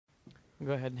I'll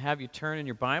go ahead and have you turn in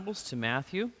your Bibles to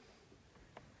Matthew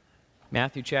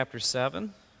chapter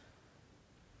 7.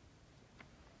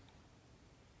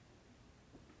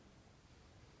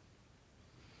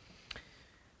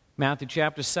 Matthew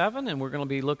chapter 7, and we're going to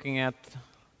be looking at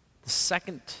the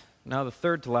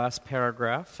third to last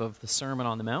paragraph of the Sermon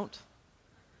on the Mount.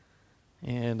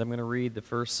 And I'm going to read the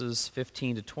verses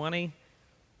 15 to 20.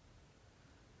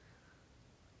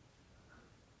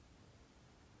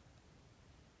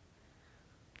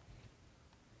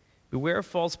 Beware of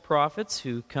false prophets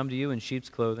who come to you in sheep's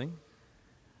clothing,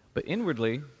 but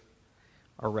inwardly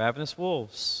are ravenous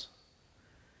wolves.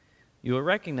 You will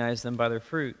recognize them by their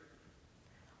fruit.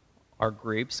 Are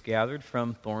grapes gathered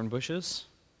from thorn bushes,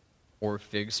 or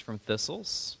figs from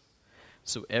thistles?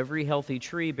 So every healthy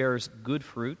tree bears good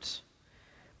fruit,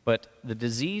 but the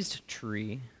diseased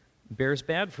tree bears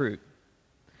bad fruit.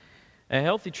 A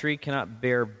healthy tree cannot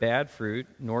bear bad fruit,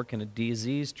 nor can a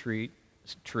diseased tree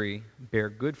bear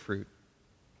good fruit.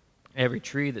 Every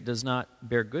tree that does not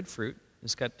bear good fruit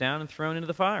is cut down and thrown into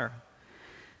the fire.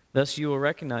 Thus you will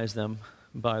recognize them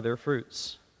by their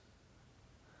fruits.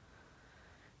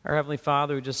 Our Heavenly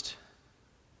Father, as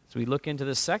we look into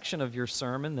this section of your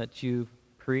sermon that you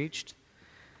preached,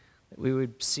 that we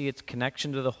would see its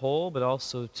connection to the whole, but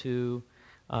also to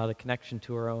the connection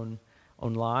to our own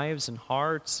lives and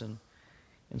hearts. And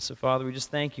so, Father, we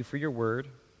just thank you for your word,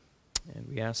 and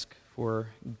we ask for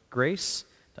grace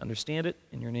to understand it.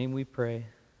 In your name we pray.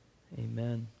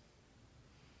 Amen.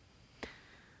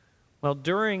 Well,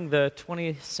 during the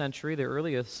 20th century, the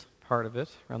earliest part of it,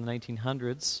 around the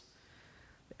 1900s,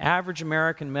 the average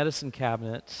American medicine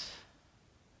cabinet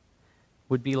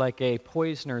would be like a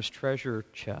poisoner's treasure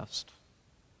chest.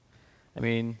 I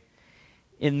mean,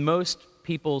 in most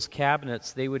people's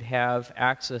cabinets, they would have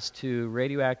access to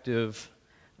radioactive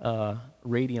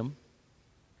radium.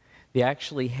 They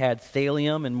actually had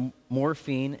thallium and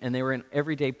morphine, and they were in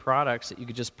everyday products that you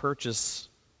could just purchase,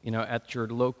 at your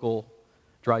local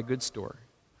dry goods store.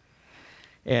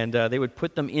 And they would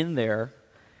put them in there.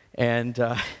 And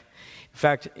in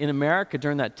fact, in America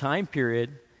during that time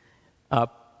period,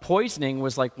 poisoning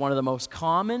was like one of the most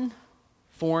common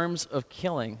forms of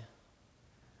killing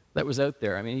that was out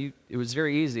there. I mean, it was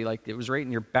very easy. Like, it was right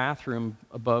in your bathroom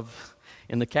above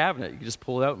in the cabinet. You could just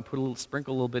pull it out and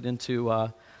sprinkle a little bit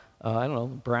into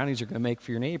brownies you're going to make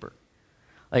for your neighbor.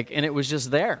 And it was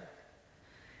just there.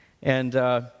 And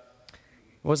it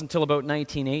wasn't until about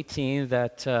 1918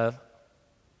 that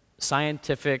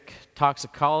scientific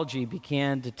toxicology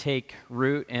began to take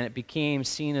root, and it became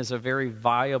seen as a very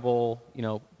viable,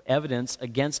 evidence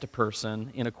against a person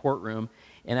in a courtroom.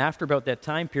 And after about that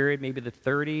time period, maybe the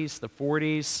 30s, the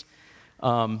 40s,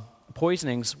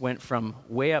 poisonings went from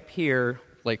way up here,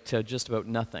 to just about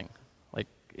nothing.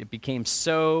 It became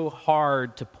so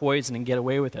hard to poison and get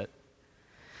away with it.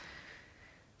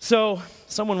 So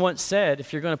someone once said,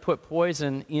 if you're going to put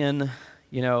poison in,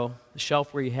 the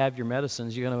shelf where you have your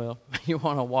medicines, you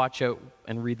want to watch out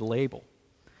and read the label.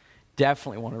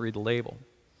 Definitely want to read the label.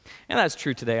 And that's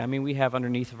true today. I mean, we have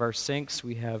underneath of our sinks,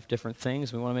 we have different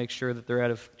things. We want to make sure that they're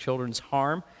out of children's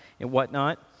harm and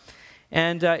whatnot.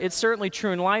 And it's certainly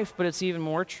true in life, but it's even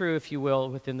more true, if you will,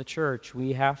 within the church.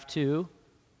 We have to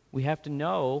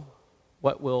know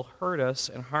what will hurt us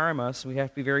and harm us, and we have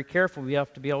to be very careful. We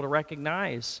have to be able to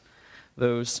recognize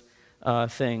those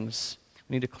things.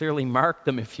 We need to clearly mark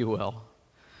them, if you will.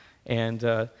 And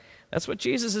that's what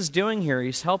Jesus is doing here.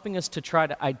 He's helping us to try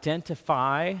to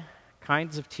identify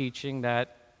kinds of teaching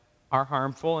that are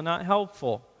harmful and not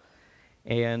helpful.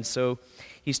 And so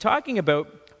he's talking about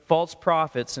false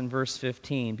prophets in verse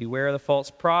 15. Beware of the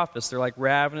false prophets. They're like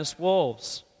ravenous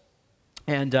wolves.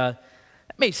 And that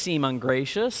may seem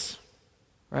ungracious,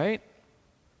 right?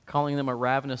 Calling them a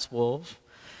ravenous wolf.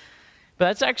 But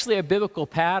that's actually a biblical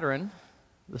pattern.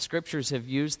 The scriptures have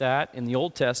used that in the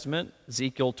Old Testament.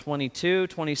 Ezekiel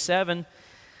 22:27,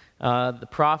 the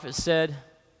prophet said,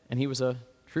 and he was a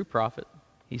true prophet,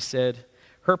 he said,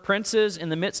 her princes in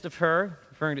the midst of her,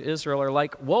 referring to Israel, are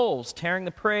like wolves, tearing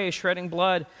the prey, shredding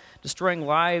blood, destroying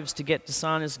lives to get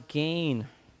dishonest gain.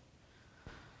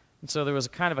 And so there was a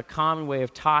kind of a common way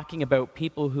of talking about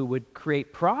people who would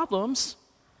create problems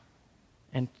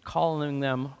and calling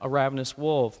them a ravenous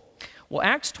wolf. Well,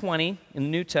 Acts 20 in the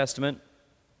New Testament,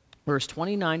 verse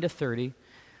 29 to 30,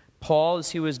 Paul,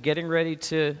 as he was getting ready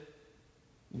to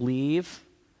leave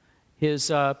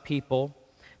his people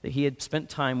that he had spent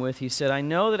time with, he said, I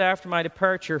know that after my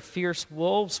departure, fierce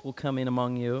wolves will come in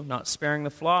among you, not sparing the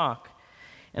flock.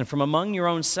 And from among your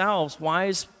own selves,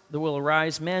 there will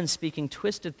arise men speaking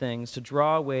twisted things to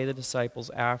draw away the disciples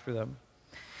after them.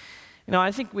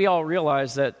 I think we all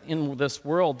realize that in this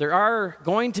world there are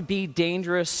going to be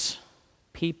dangerous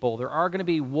people. There are going to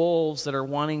be wolves that are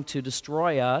wanting to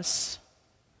destroy us.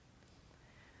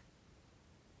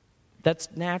 That's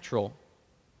natural.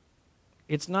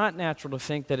 It's not natural to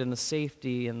think that in the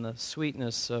safety and the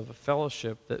sweetness of a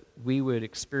fellowship that we would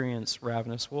experience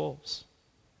ravenous wolves.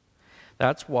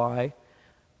 That's why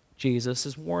Jesus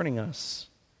is warning us.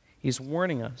 He's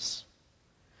warning us.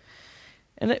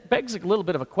 And it begs a little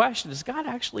bit of a question. Does God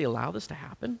actually allow this to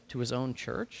happen to his own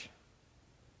church?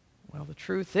 Well, the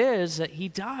truth is that he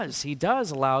does. He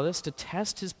does allow this to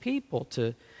test his people,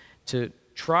 to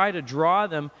try to draw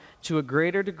them to a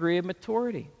greater degree of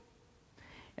maturity.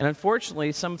 And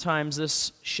unfortunately, sometimes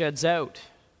this sheds out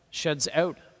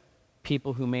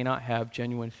people who may not have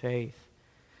genuine faith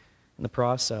in the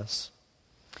process.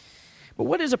 But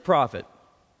what is a prophet?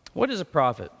 What is a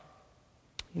prophet?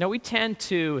 We tend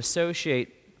to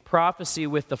associate prophecy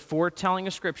with the foretelling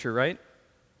of Scripture, right?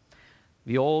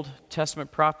 The Old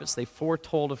Testament prophets, they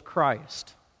foretold of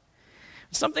Christ.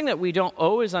 Something that we don't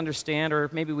always understand, or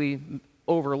maybe we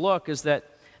overlook, is that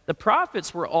the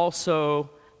prophets were also,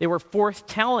 they were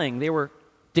forthtelling. They were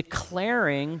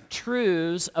declaring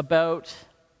truths about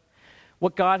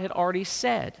what God had already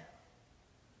said.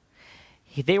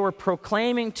 They were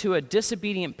proclaiming to a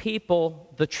disobedient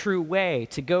people the true way,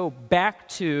 to go back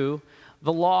to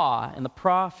the law and the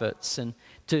prophets and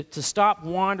to stop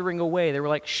wandering away. They were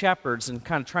like shepherds and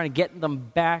kind of trying to get them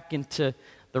back into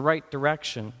the right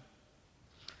direction.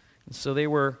 And so they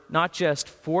were not just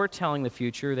foretelling the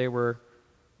future, they were,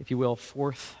 if you will,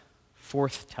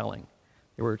 forthtelling.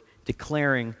 They were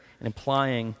declaring and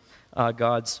implying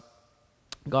God's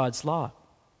law.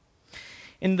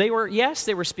 And they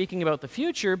were speaking about the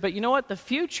future, but you know what? The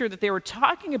future that they were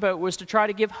talking about was to try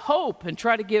to give hope and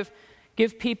try to give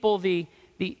people the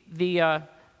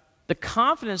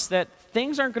confidence that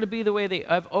things aren't going to be the way they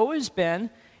have always been.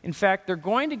 In fact, they're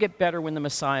going to get better when the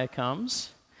Messiah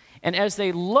comes. And as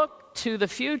they look to the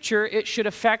future, it should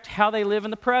affect how they live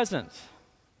in the present.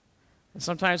 And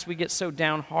sometimes we get so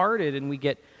downhearted and we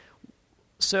can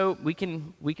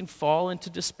fall into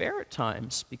despair at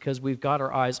times because we've got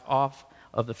our eyes off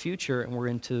of the future and we're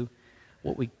into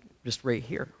what we just right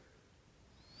here.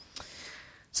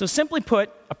 So simply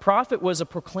put, a prophet was a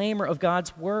proclaimer of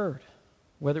God's word,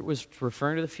 whether it was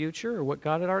referring to the future or what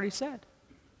God had already said.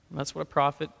 And that's what a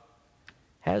prophet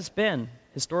has been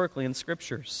historically in the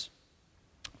scriptures.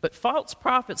 But false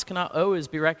prophets cannot always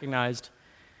be recognized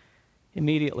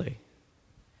immediately.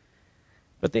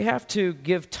 But they have to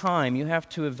give time. You have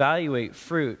to evaluate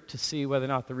fruit to see whether or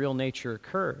not the real nature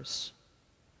occurs.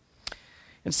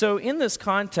 And so in this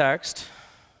context,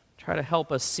 try to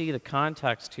help us see the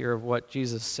context here of what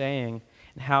Jesus is saying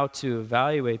and how to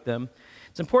evaluate them.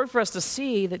 It's important for us to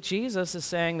see that Jesus is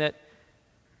saying that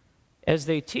as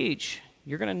they teach,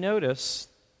 you're going to notice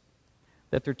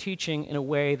that they're teaching in a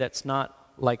way that's not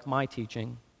like my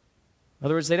teaching. In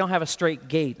other words, they don't have a straight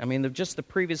gate. Just the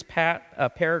previous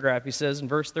paragraph, he says in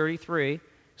verse 13,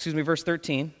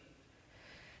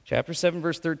 chapter 7,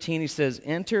 verse 13, he says,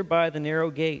 "Enter by the narrow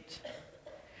gate.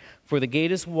 For the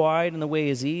gate is wide and the way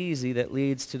is easy that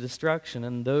leads to destruction,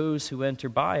 and those who enter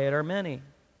by it are many.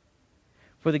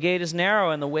 For the gate is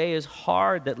narrow and the way is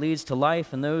hard that leads to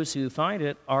life, and those who find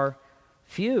it are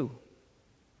few."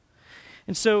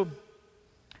 And so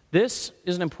this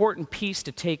is an important piece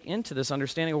to take into this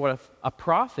understanding of what a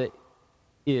prophet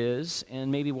is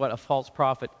and maybe what a false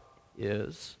prophet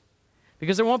is.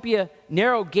 Because there won't be a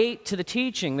narrow gate to the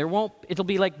teaching. It'll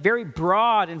be like very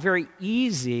broad and very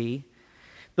easy.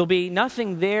 There'll be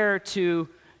nothing there to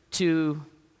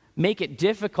make it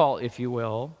difficult, if you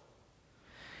will.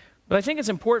 But I think it's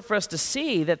important for us to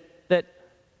see that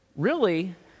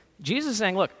really Jesus is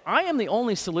saying, look, I am the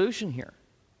only solution here.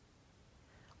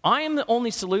 I am the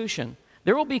only solution.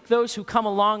 There will be those who come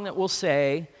along that will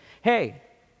say, hey,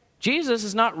 Jesus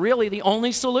is not really the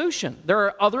only solution. There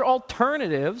are other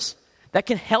alternatives that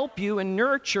can help you and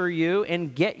nurture you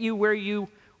and get you where you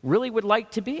really would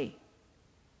like to be.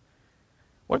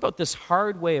 What about this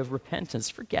hard way of repentance?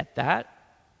 Forget that.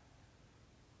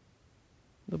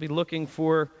 They'll be looking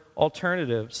for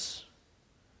alternatives.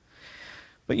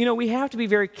 But we have to be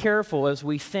very careful as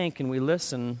we think and we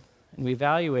listen and we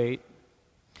evaluate.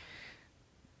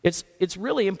 It's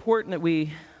really important that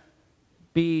we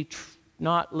be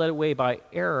not led away by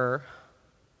error.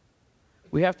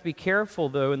 We have to be careful,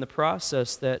 though, in the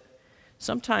process that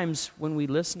sometimes when we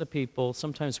listen to people,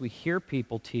 sometimes we hear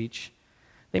people teach,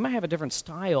 they might have a different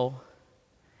style,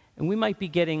 and we might be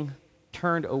getting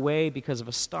turned away because of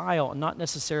a style and not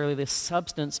necessarily the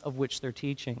substance of which they're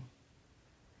teaching.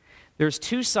 there's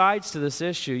two sides to this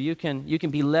issue. You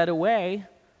can be led away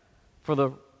for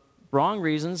the wrong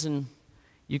reasons, and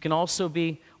you can also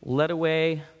be led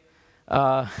away.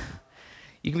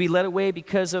 You can be led away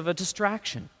because of a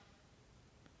distraction.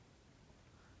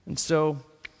 And so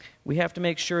we have to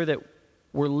make sure that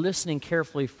we're listening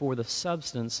carefully for the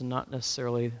substance and not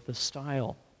necessarily the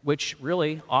style, which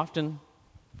really often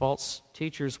false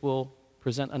teachers will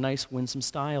present a nice, winsome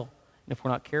style. And if we're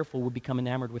not careful, we'll become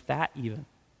enamored with that even.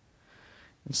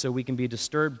 And so we can be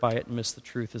disturbed by it and miss the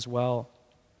truth as well.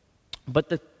 But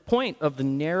the point of the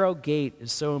narrow gate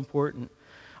is so important.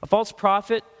 A false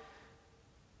prophet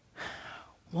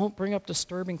won't bring up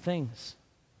disturbing things.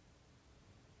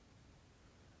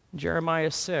 In Jeremiah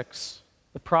 6,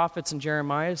 the prophets in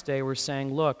Jeremiah's day were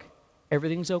saying, look,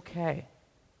 everything's okay.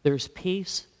 There's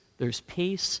peace.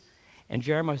 And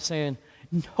Jeremiah was saying,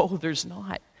 no, there's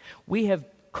not. We have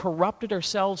corrupted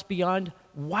ourselves beyond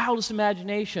wildest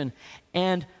imagination,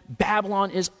 and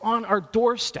Babylon is on our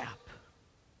doorstep.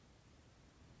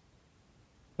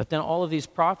 But then all of these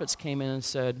prophets came in and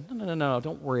said, no,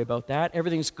 don't worry about that.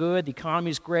 Everything's good. The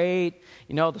economy's great.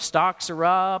 The stocks are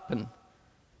up, and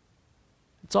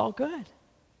it's all good.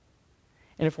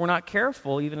 And if we're not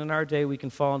careful, even in our day, we can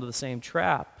fall into the same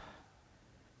trap.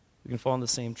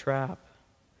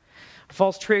 A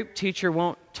false teacher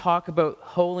won't talk about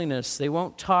holiness. They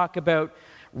won't talk about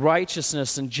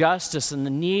righteousness and justice and the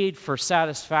need for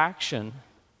satisfaction.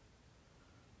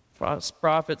 False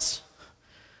prophets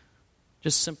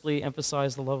just simply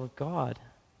emphasize the love of God.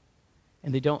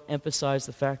 And they don't emphasize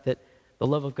the fact that the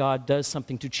love of God does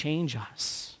something to change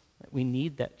us, that we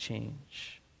need that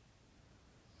change.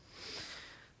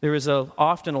 There is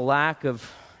often a lack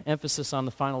of emphasis on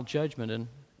the final judgment, and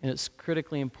it's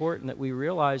critically important that we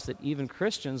realize that even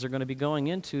Christians are going to be going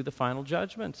into the final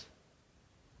judgment.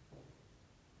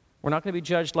 We're not going to be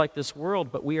judged like this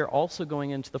world, but we are also going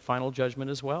into the final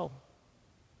judgment as well.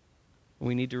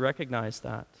 We need to recognize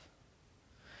that.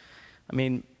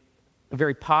 A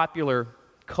very popular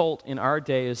cult in our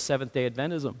day is Seventh-day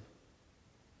Adventism.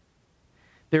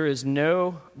 There is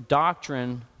no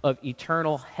doctrine of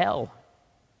eternal hell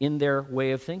in their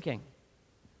way of thinking.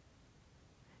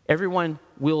 Everyone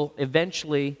will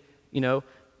eventually,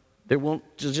 they won't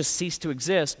just cease to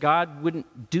exist. God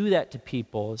wouldn't do that to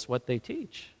people, is what they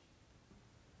teach.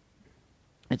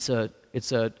 It's a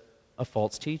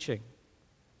false teaching.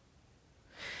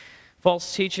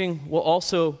 False teaching will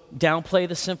also downplay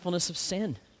the sinfulness of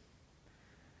sin.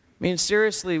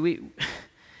 Seriously,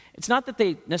 it's not that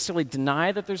they necessarily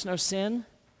deny that there's no sin,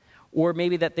 or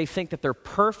maybe that they think that they're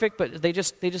perfect, but they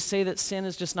just say that sin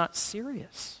is just not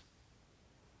serious.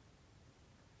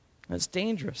 That's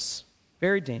dangerous,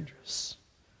 very dangerous.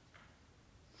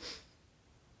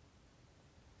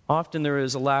 Often there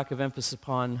is a lack of emphasis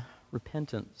upon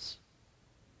repentance.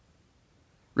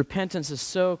 Repentance is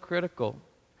so critical.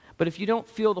 But if you don't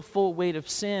feel the full weight of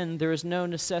sin, there is no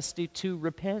necessity to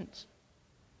repent.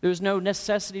 There is no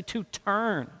necessity to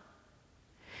turn.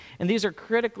 And these are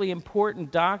critically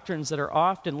important doctrines that are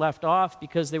often left off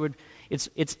because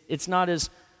it's not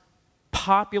as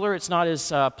popular, it's not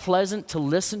as pleasant to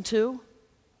listen to.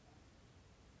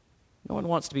 No one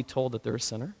wants to be told that they're a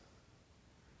sinner.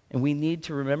 And we need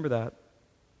to remember that.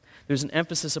 There's an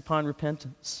emphasis upon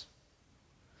repentance.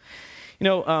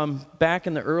 Back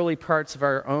in the early parts of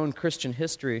our own Christian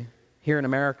history here in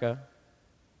America,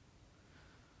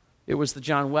 it was the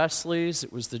John Wesleys,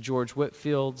 it was the George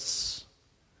Whitefields.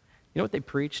 You know what they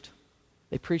preached?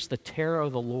 They preached the terror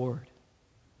of the Lord.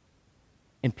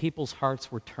 And people's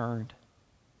hearts were turned.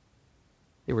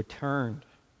 They were turned.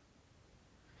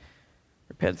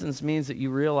 Repentance means that you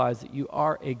realize that you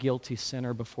are a guilty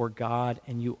sinner before God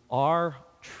and you are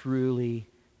truly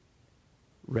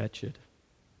wretched.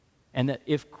 And that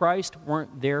if Christ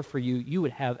weren't there for you, you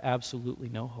would have absolutely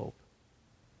no hope.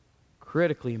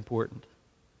 Critically important.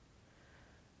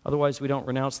 Otherwise, we don't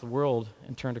renounce the world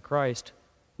and turn to Christ.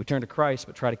 We turn to Christ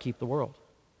but try to keep the world.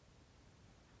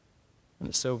 And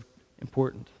it's so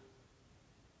important.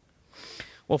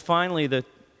 Well, finally,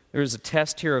 there's a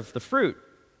test here of the fruit.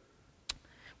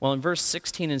 Well, in verse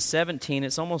 16 and 17,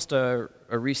 it's almost a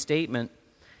restatement.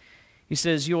 He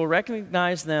says, you will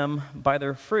recognize them by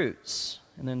their fruits.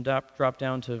 And then drop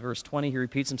down to verse 20, he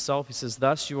repeats himself. He says,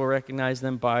 thus you will recognize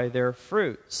them by their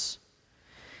fruits.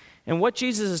 And what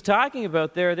Jesus is talking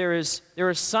about there is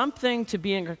something to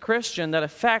being a Christian that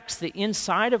affects the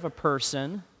inside of a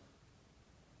person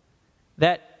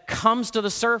that comes to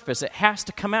the surface. It has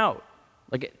to come out.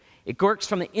 Like it works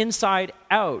from the inside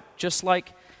out, just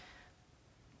like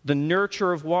the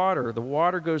nurture of water. The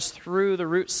water goes through the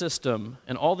root system,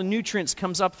 and all the nutrients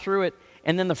comes up through it,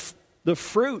 and then the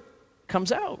fruit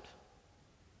comes out.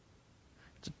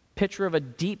 It's a picture of a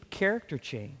deep character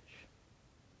change.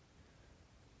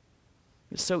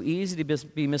 It's so easy to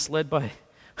be misled by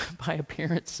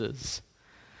appearances.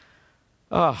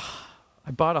 I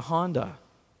bought a Honda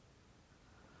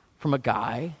from a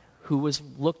guy who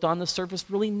looked on the surface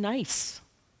really nice.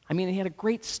 I mean, he had a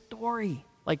great story.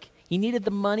 Like, he needed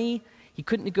the money. He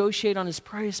couldn't negotiate on his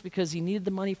price because he needed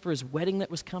the money for his wedding that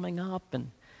was coming up.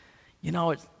 And,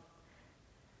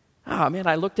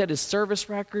 I looked at his service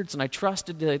records and I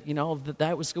trusted that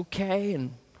that was okay.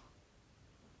 And,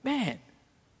 man,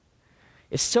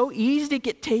 it's so easy to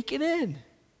get taken in.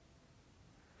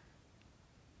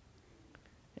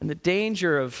 And the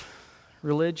danger of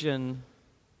religion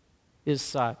is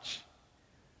such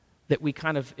that we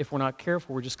kind of, if we're not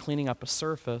careful, we're just cleaning up a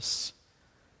surface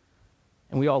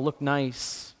and we all look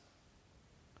nice.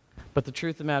 But the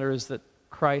truth of the matter is that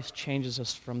Christ changes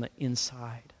us from the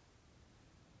inside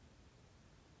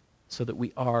so that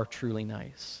we are truly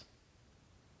nice.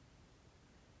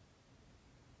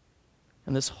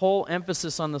 And this whole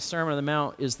emphasis on the Sermon on the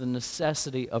Mount is the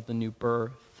necessity of the new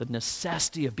birth, the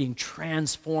necessity of being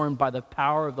transformed by the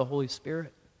power of the Holy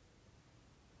Spirit.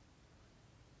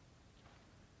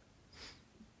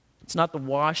 It's not the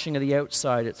washing of the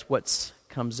outside, it's what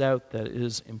comes out that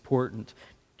is important.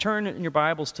 Turn in your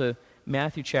Bibles to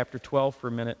Matthew chapter 12 for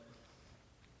a minute.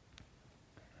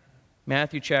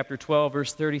 Matthew chapter 12,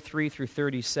 verse 33 through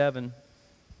 37.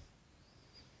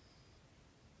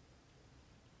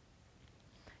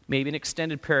 Maybe an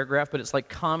extended paragraph, but it's like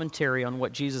commentary on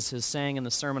what Jesus is saying in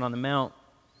the Sermon on the Mount.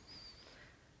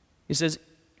 He says,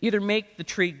 either make the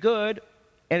tree good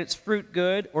and its fruit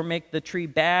good, or make the tree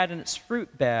bad and its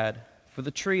fruit bad, for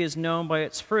the tree is known by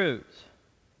its fruit.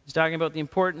 He's talking about the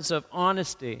importance of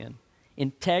honesty and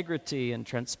integrity and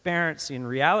transparency and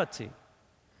reality.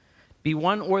 Be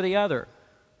one or the other.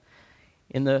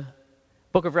 In the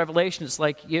book of Revelation, it's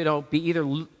like, be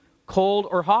either cold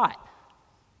or hot.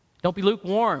 Don't be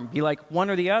lukewarm. Be like one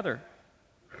or the other.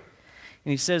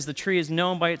 And he says the tree is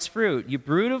known by its fruit. You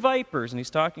brood of vipers, and he's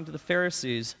talking to the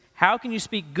Pharisees. How can you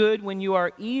speak good when you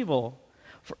are evil?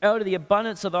 For out of the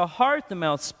abundance of the heart the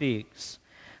mouth speaks.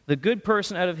 The good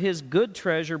person out of his good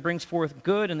treasure brings forth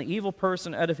good, and the evil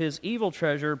person out of his evil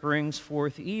treasure brings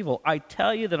forth evil. I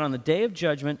tell you that on the day of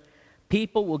judgment,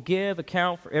 people will give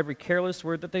account for every careless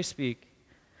word that they speak.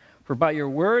 For by your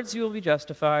words you will be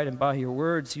justified, and by your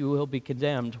words you will be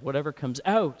condemned. Whatever comes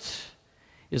out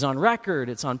is on record,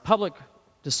 it's on public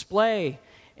display,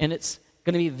 and it's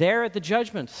going to be there at the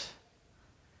judgment.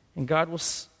 And God will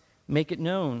make it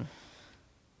known.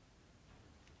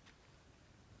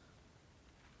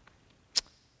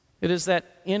 It is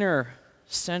that inner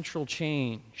central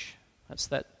change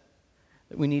that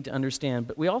we need to understand.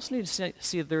 But we also need to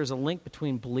see that there is a link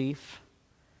between belief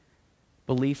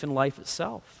in life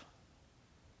itself.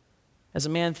 As a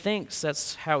man thinks,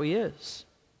 that's how he is.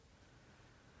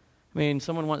 I mean,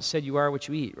 someone once said, you are what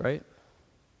you eat, right?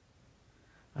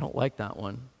 I don't like that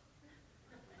one.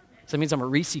 So that means I'm a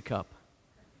Reese cup.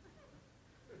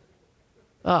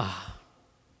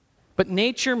 But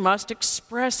nature must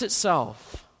express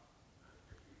itself.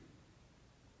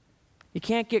 You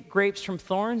can't get grapes from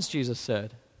thorns, Jesus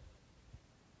said.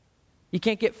 You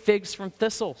can't get figs from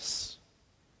thistles.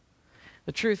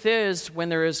 The truth is, when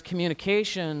there is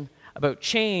communication about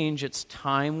change, it's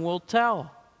time will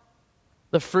tell.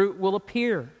 The fruit will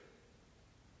appear.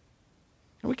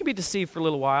 And we can be deceived for a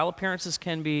little while. Appearances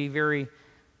can be very,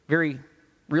 very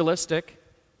realistic.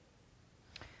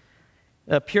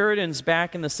 The Puritans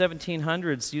back in the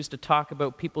 1700s used to talk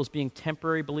about people as being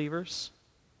temporary believers.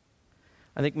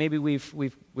 I think maybe we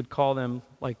would call them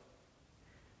like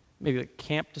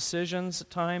camp decisions at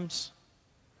times,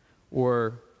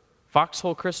 or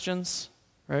foxhole Christians,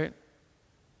 right?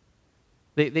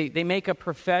 They make a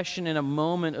profession in a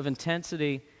moment of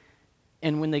intensity,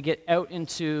 and when they get out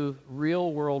into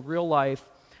real world, real life,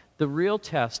 the real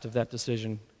test of that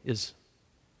decision is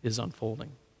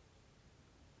unfolding.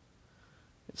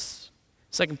 It's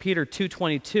 2 Peter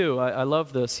 2:22. I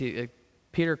love this.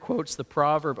 Peter quotes the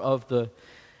proverb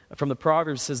from the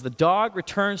Proverbs. Says, "The dog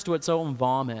returns to its own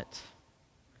vomit,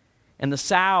 and the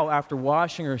sow, after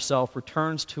washing herself,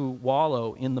 returns to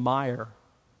wallow in the mire.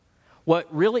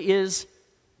 What really is,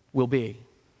 will be."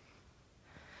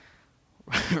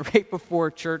 Right before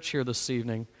church here this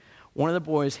evening, one of the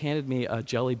boys handed me a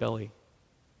Jelly Belly,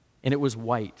 and it was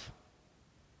white.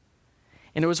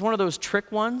 And it was one of those trick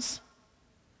ones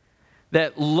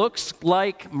that looks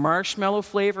like marshmallow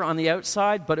flavor on the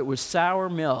outside, but it was sour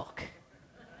milk.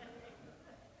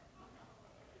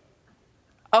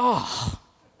 Oh.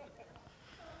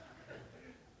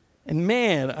 And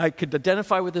man, I could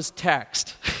identify with this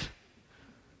text.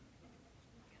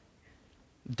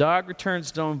 Dog returns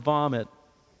its own vomit,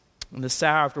 and the sow,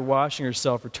 after washing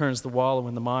herself, returns to wallow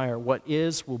in the mire. What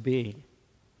is will be.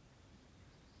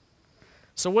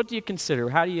 So what do you consider?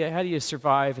 How do you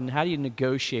survive, and how do you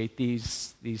negotiate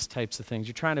these types of things?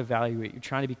 You're trying to evaluate. You're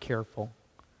trying to be careful.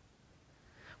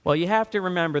 Well, you have to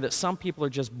remember that some people are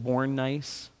just born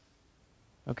nice.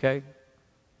 Okay?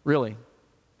 Really.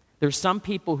 There's some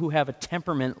people who have a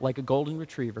temperament like a golden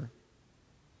retriever.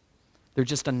 They're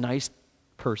just a nice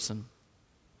person.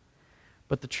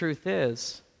 But the truth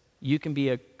is, you can be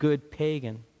a good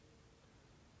pagan.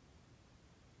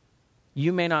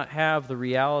 You may not have the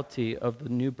reality of the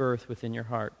new birth within your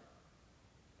heart.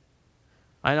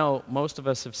 I know most of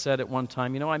us have said at one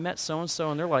time, I met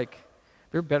so-and-so, and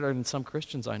they're better than some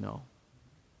Christians I know.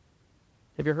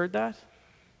 Have you heard that?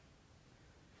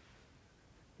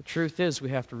 The truth is, we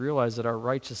have to realize that our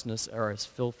righteousness are as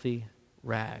filthy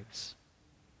rags.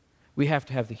 We have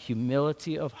to have the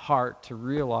humility of heart to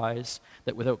realize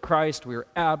that without Christ, we are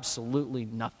absolutely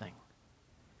nothing.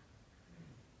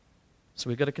 So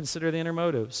we've got to consider the inner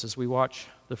motives as we watch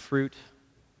the fruit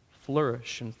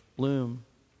flourish and bloom.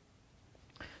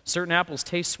 Certain apples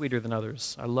taste sweeter than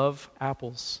others. I love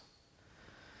apples.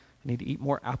 I need to eat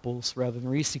more apples rather than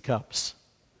Reese cups.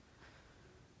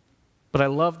 But I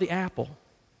love the apple.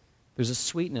 There's a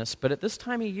sweetness. But at this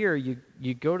time of year,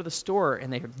 you go to the store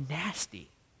and they're nasty.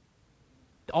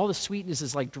 All the sweetness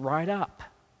is like dried up.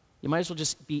 You might as well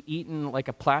just be eating like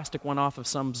a plastic one off of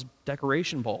some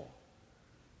decoration bowl.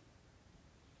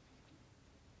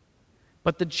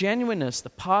 But the genuineness, the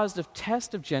positive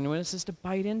test of genuineness is to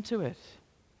bite into it.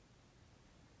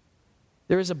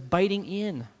 There is a biting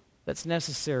in that's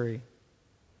necessary.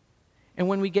 And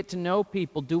when we get to know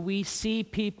people, do we see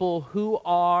people who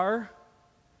are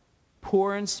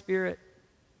poor in spirit?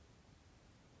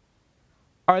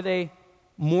 Are they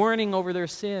mourning over their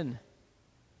sin?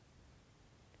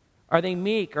 Are they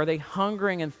meek? Are they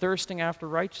hungering and thirsting after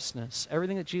righteousness?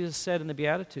 Everything that Jesus said in the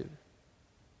Beatitude.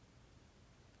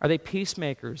 Are they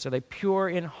peacemakers? Are they pure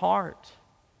in heart?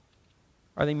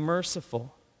 Are they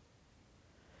merciful?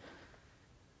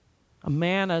 A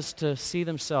man has to see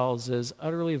themselves as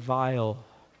utterly vile,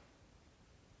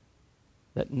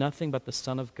 that nothing but the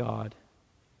Son of God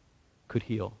could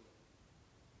heal.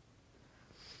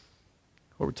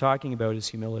 What we're talking about is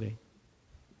humility.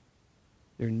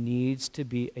 There needs to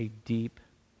be a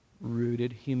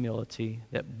deep-rooted humility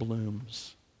that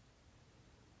blooms.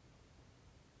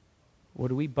 What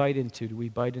do we bite into? Do we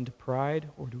bite into pride,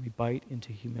 or do we bite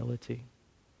into humility?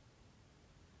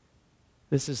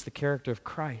 This is the character of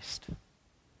Christ,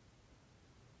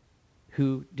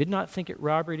 who did not think it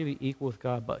robbery to be equal with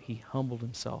God, but he humbled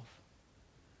himself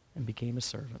and became a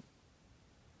servant.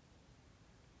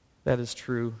 That is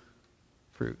true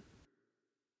fruit.